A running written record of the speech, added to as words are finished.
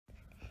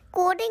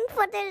Coding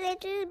for the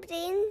little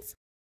brains.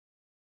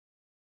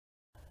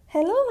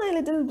 Hello my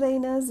little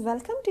brainers,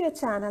 welcome to your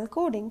channel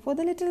Coding for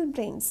the Little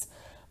Brains.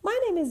 My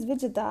name is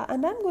Vijita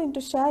and I'm going to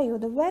share you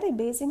the very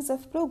basics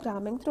of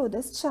programming through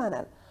this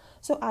channel.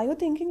 So are you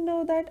thinking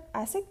now that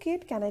as a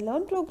kid can I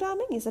learn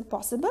programming? Is it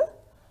possible?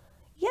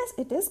 Yes,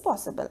 it is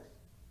possible.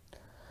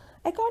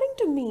 According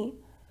to me,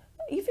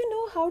 if you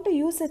know how to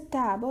use a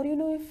tab or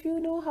if you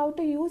know how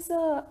to use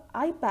a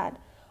iPad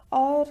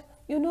or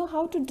you know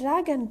how to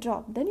drag and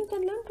drop, then you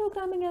can learn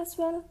programming as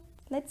well.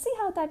 Let's see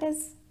how that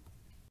is.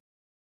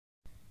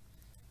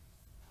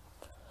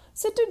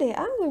 So today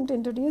I'm going to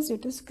introduce you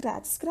to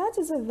Scratch. Scratch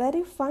is a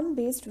very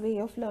fun-based way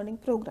of learning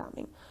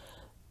programming.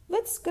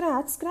 With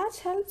Scratch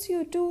helps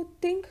you to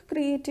think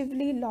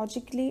creatively,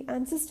 logically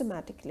and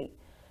systematically.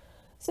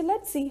 So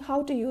let's see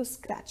how to use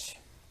Scratch.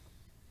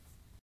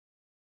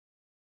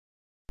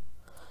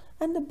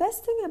 And the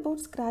best thing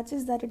about Scratch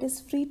is that it is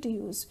free to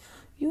use.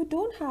 You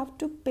don't have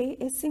to pay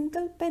a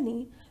single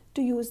penny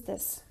to use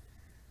this.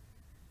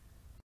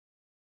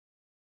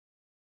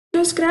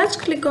 To Scratch,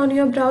 click on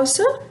your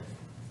browser.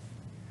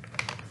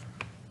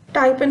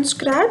 Type in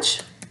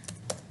Scratch,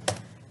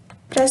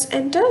 press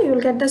enter, you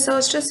will get the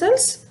search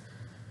results.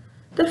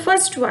 The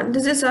first one,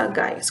 this is our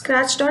guy,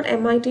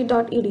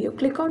 scratch.mit.edu.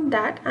 Click on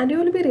that and you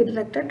will be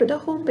redirected to the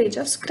home page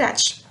of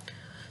Scratch.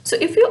 So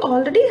if you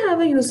already have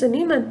a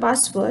username and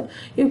password,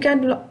 you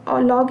can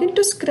log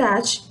into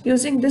Scratch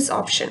using this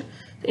option.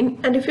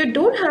 And if you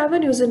don't have a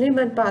username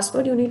and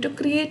password, you need to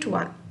create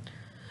one.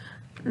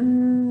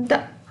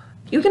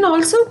 You can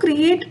also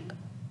create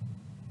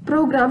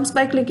programs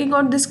by clicking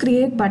on this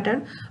create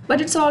button,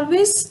 but it's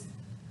always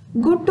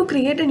good to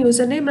create a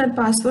username and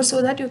password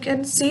so that you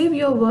can save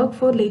your work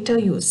for later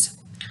use.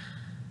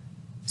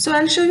 So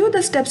I'll show you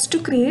the steps to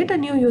create a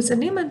new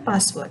username and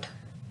password.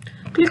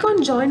 Click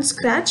on join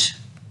Scratch.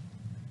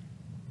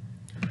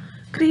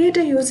 Create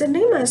a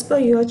username as per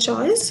your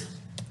choice.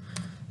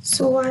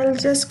 So I'll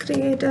just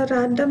create a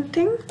random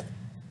thing.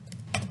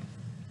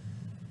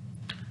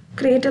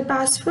 Create a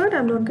password.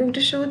 I'm not going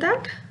to show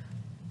that.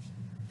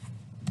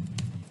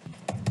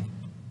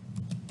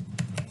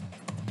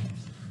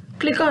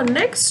 Click on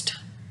next.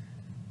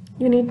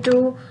 You need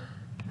to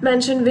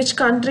mention which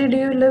country do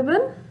you live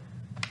in.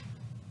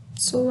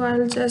 So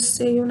I'll just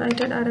say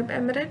United Arab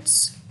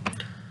Emirates.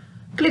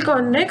 Click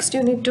on next.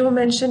 You need to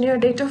mention your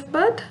date of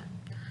birth.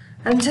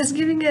 I'm just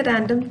giving a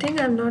random thing.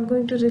 I'm not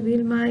going to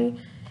reveal my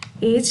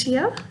age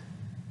here.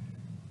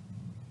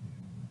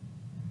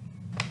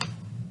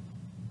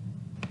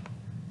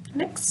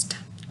 Next.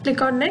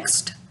 Click on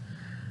next.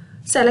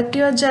 Select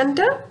your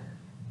gender.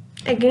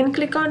 Again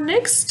click on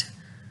next.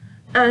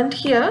 And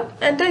here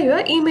enter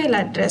your email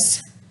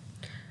address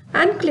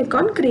and click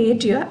on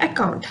create your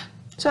account.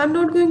 So I'm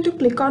not going to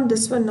click on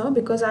this one now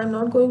because I'm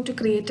not going to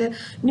create a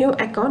new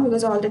account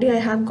because already I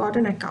have got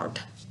an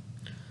account.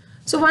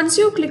 So once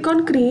you click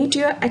on create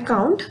your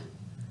account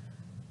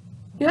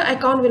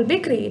will be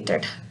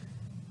created,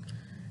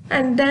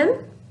 and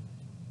then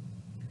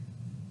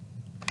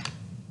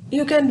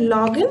you can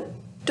log in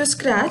to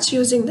Scratch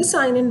using the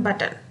sign in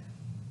button.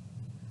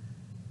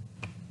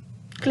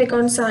 Click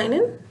on sign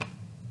in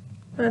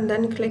and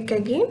then click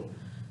again.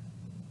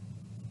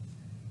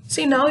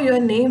 See, now your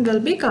name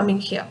will be coming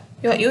here.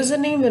 Your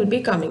username will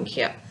be coming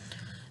here.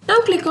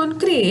 Now click on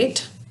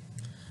create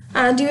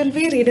and you will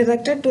be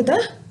redirected to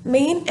the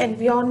main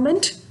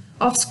environment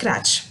of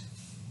Scratch.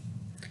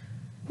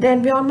 The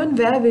environment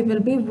where we will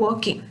be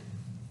working.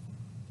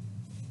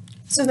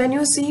 So when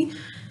you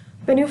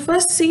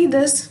first see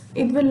this,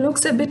 it will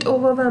look a bit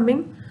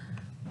overwhelming,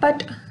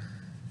 but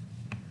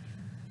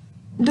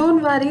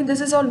don't worry, this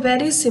is all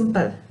very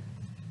simple.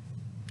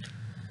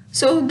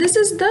 So this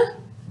is the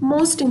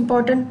most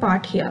important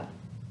part here.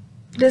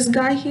 This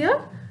guy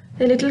here,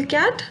 a little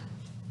cat,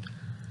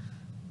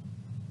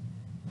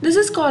 this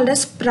is called a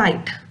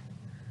sprite,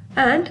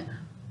 and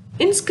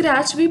in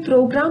Scratch we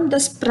program the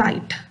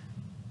sprite.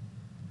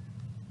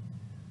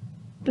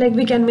 Like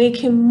we can make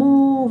him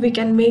move, we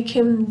can make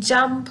him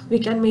jump, we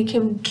can make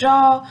him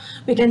draw,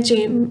 we can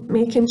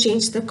make him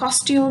change the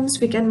costumes,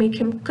 we can make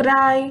him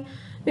cry,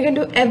 we can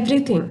do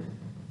everything.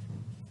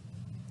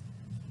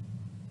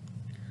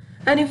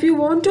 And if you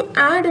want to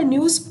add a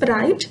new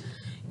sprite,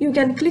 you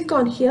can click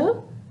on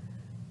here.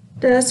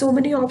 There are so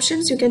many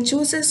options. You can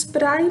choose a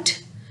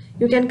sprite,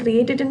 you can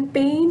create it in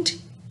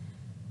Paint,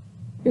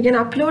 you can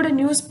upload a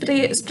new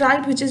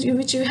sprite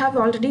which you have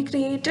already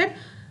created.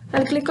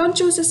 I'll click on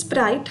choose a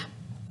sprite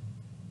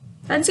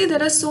and see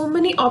there are so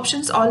many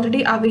options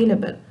already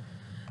available,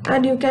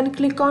 and you can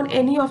click on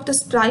any of the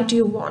sprite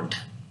you want.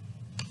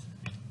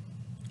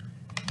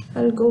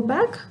 I'll go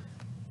back.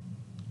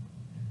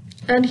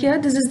 And here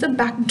this is the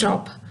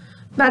backdrop.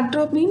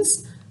 Backdrop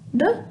means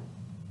the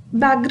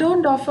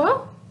background of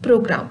a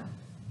program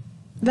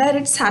where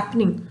it's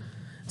happening.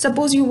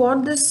 Suppose you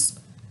want this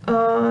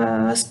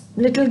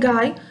little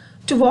guy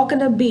to walk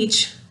on a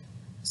beach.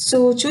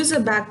 So choose a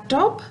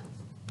backdrop.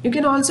 You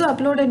can also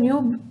upload a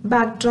new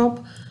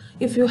backdrop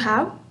if you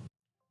have.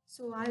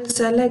 So I'll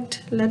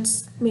select,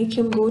 let's make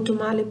him go to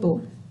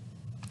Malibu.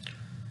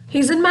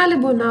 He's in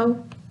Malibu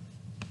now.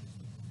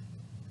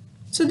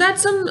 So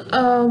that's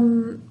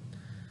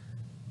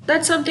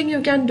something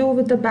you can do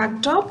with the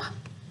backdrop.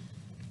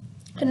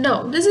 And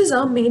now this is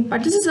our main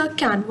part. This is our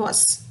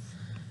canvas.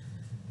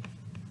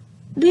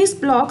 These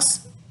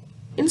blocks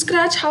in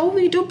Scratch, how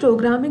we do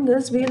programming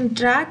is we'll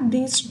drag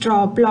these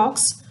draw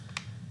blocks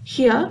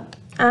here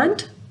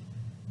and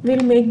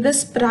we'll make the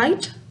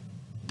sprite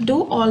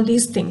do all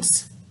these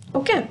things.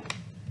 Okay.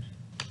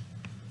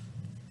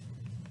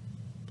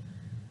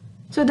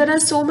 So there are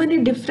so many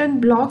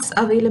different blocks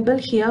available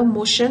here.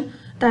 Motion,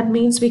 that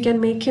means we can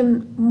make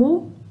him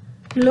move.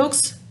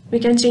 Looks, we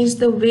can change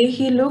the way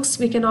he looks.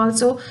 We can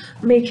also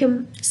make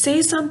him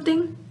say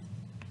something.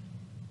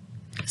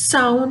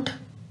 Sound.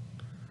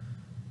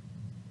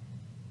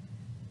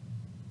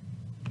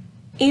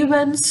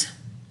 Events,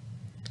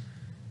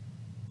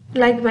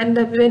 like when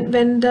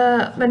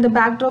the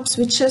backdrop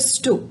switches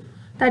to,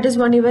 that is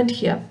one event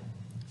here.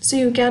 So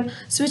you can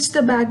switch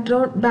the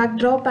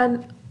backdrop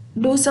and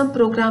do some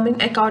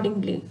programming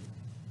accordingly.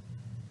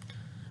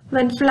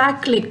 When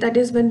flag click, that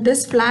is when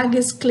this flag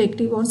is clicked,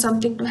 you want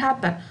something to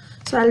happen.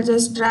 So I'll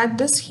just drag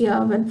this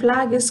here. When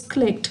flag is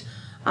clicked,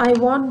 I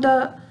want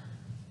the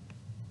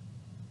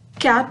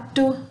cat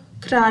to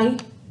cry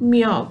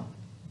meow.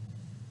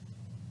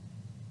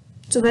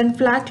 So when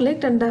flag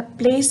clicked and the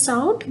play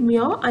sound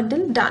meow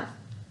until done.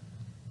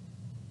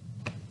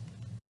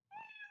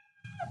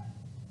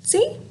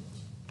 See,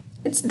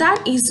 it's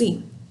that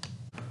easy.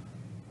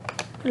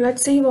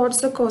 Let's see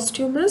what the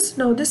costume is.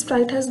 Now this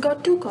sprite has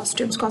got two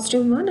costumes,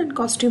 costume 1 and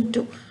costume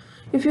 2.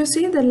 If you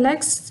see, the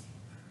legs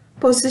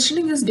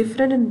positioning is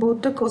different in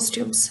both the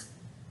costumes.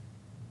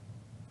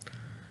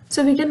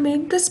 So we can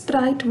make the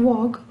sprite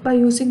walk by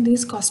using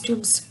these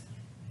costumes.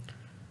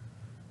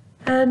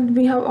 And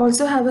we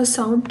also have a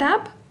sound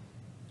tab.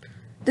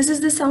 This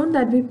is the sound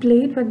that we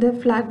played when the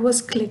flag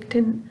was clicked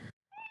in.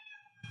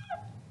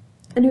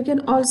 And you can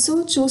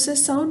also choose a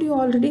sound you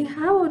already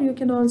have, or you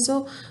can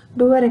also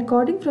do a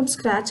recording from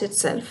Scratch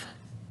itself.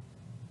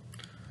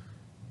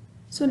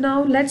 So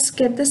now let's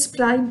get the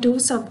sprite do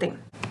something.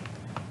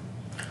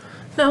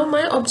 Now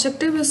my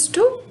objective is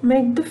to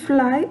make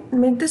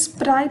the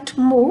sprite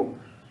move,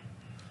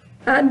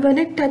 and when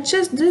it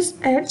touches this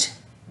edge,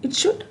 it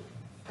should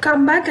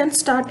come back and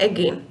start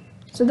again.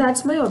 So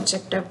that's my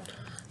objective.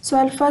 So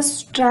I'll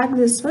first drag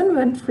this one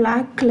when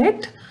flag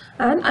clicked,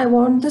 and I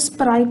want the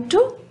sprite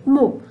to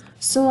move.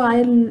 So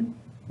I'll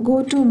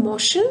go to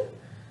motion,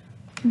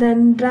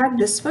 then drag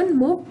this one,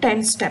 move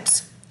 10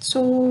 steps.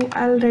 So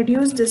I'll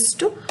reduce this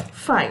to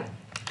 5.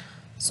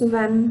 So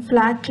when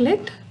flag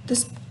clicked,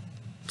 this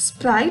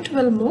sprite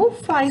will move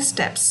 5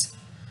 steps.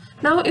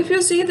 Now if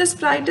you see, the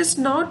sprite is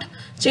not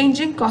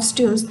changing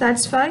costumes.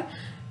 That's why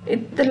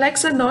the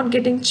legs are not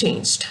getting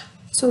changed.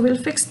 So we'll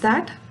fix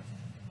that.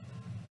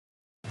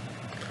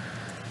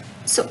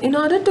 So in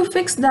order to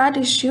fix that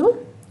issue,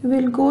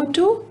 we'll go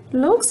to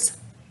looks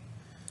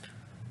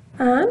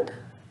and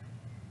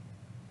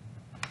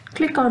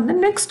click on the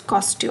next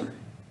costume.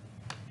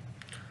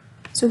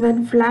 So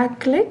when flag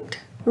clicked,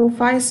 move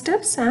 5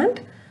 steps and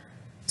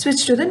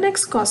switch to the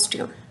next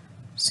costume.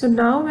 So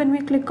now when we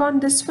click on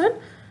this one,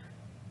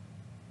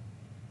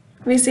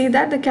 we see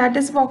that the cat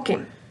is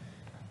walking.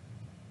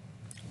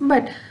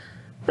 But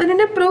when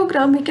in a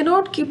program, we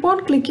cannot keep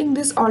on clicking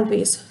this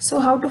always. So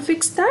how to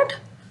fix that?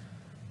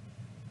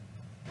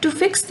 To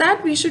fix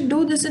that, we should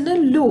do this in a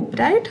loop,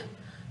 right?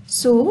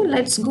 So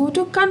let's go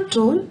to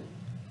control,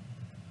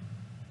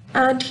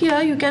 and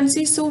here you can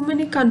see so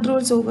many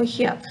controls over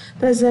here.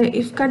 There's a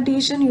if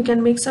condition, you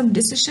can make some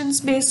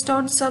decisions based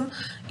on some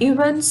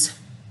events.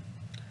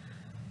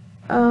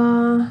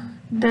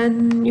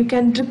 Then you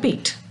can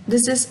repeat.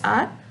 This is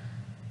our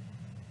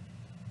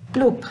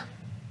loop.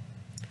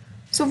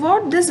 So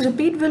what this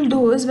repeat will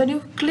do is when you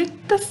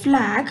click the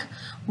flag,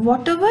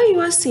 whatever you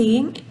are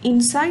seeing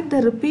inside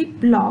the repeat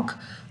block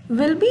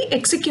will be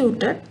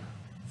executed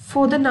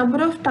for the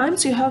number of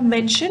times you have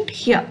mentioned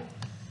here.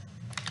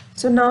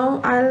 So now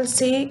I'll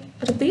say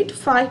repeat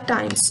 5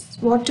 times.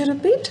 What to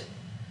repeat?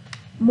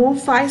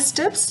 Move 5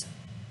 steps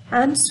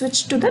and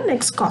switch to the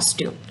next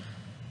costume.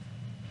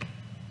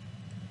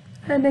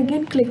 And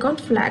again click on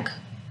flag.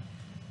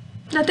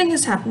 Nothing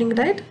is happening,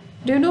 right?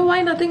 Do you know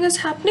why nothing is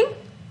happening?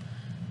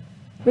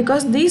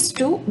 Because these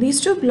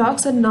two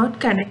blocks are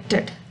not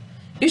connected.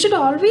 You should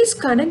always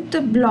connect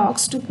the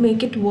blocks to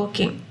make it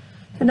working.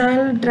 And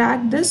I'll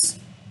drag this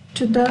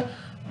to the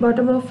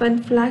bottom of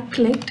when flag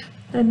clicked,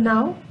 and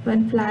now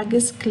when flag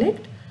is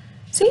clicked,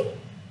 see,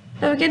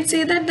 now we can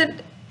say that the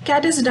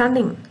cat is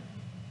running.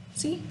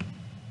 See,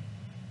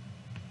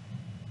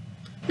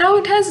 now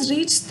it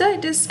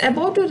is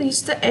about to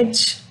reach the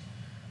edge.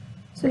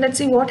 So let's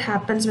see what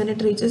happens when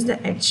it reaches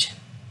the edge.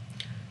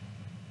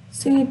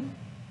 See,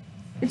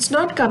 it's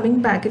not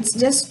coming back, it's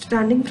just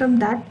running from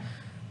that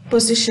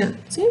position.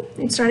 See,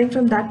 it's running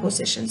from that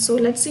position. So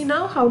let's see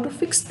now how to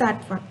fix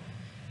that one.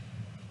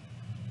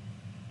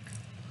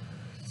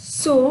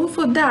 So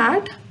for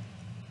that,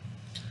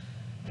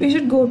 we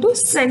should go to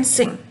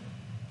sensing.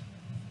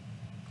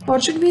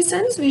 What should we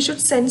sense? We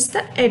should sense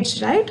the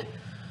edge, right?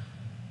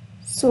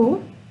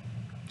 So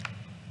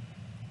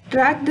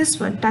drag this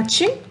one,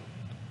 touching.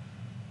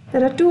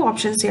 There are two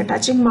options here,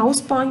 touching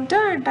mouse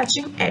pointer and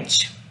touching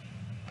edge.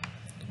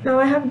 Now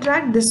I have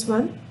dragged this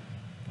one.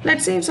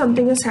 Let's see if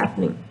something is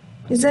happening.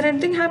 Is there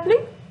anything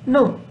happening?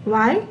 No.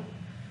 Why?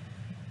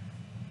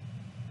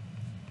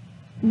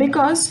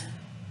 Because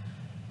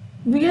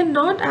we are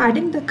not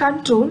adding the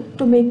control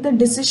to make the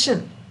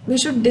decision. We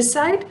should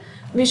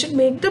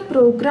make the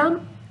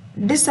program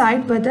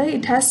decide whether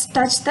it has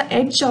touched the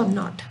edge or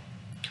not.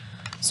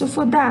 So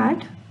for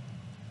that,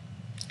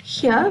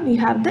 here we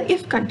have the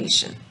if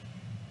condition.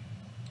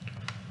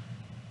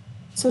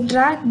 So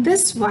drag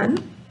this one,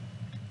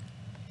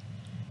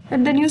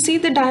 and then you see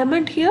the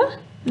diamond here,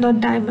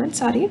 not diamond,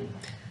 sorry.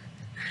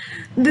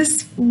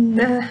 This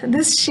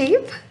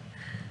shape,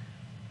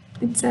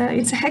 it's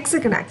a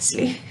hexagon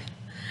actually.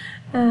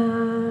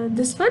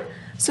 This one.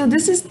 So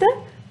this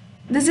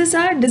is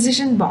our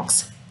decision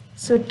box.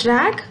 So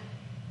drag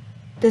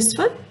this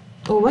one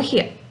over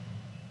here.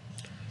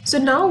 So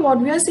now what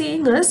we are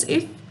saying is,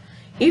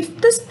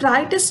 if the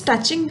sprite is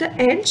touching the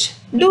edge,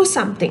 do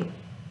something.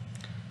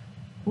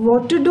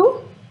 What to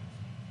do?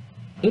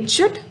 It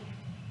should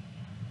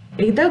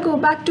either go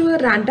back to a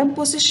random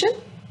position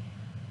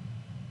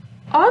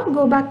or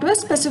go back to a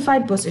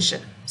specified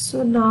position.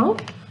 So now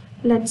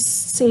let's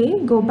say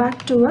go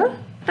back to a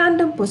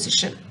random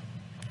position.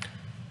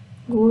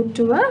 Go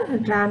to a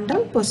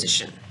random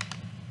position.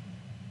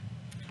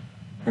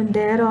 And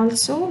there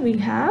also we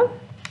have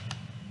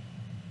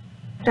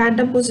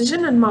random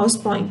position and mouse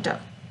pointer.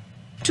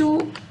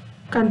 Two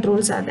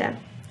controls are there.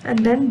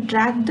 And then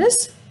drag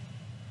this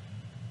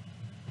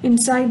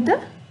inside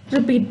the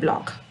repeat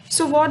block.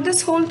 So what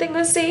this whole thing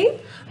is saying,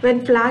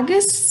 when flag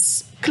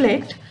is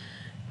clicked,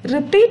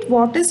 repeat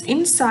what is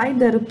inside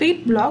the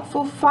repeat block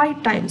for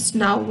 5 times.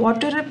 Now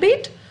what to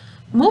repeat?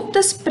 Move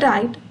the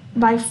sprite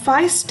by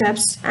 5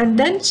 steps and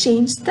then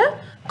change the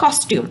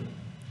costume.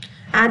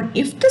 And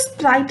if the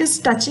sprite is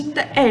touching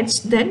the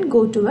edge, then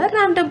go to a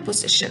random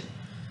position.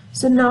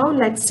 So now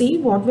let's see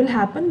what will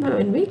happen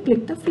when we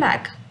click the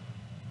flag.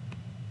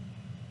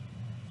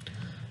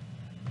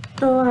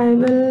 Now I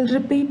will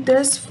repeat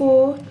this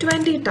for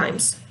 20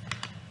 times.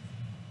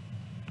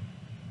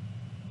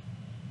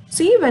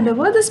 See,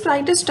 whenever the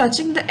sprite is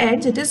touching the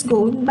edge, it is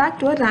going back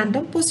to a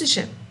random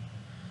position.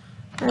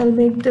 I'll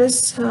make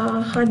this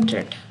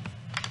 100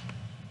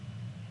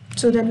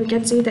 so that we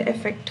can see the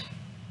effect.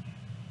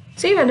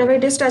 See, whenever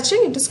it is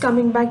touching, it is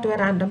coming back to a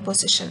random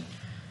position.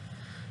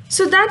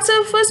 So that's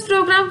our first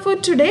program for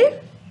today.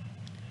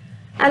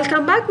 I'll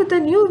come back with a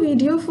new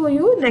video for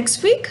you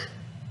next week.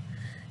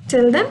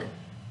 Till then,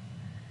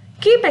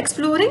 keep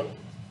exploring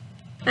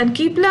and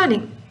keep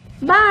learning.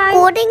 Bye.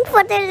 Coding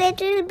for the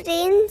little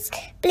brains.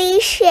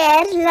 Please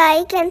share,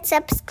 like and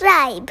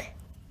subscribe.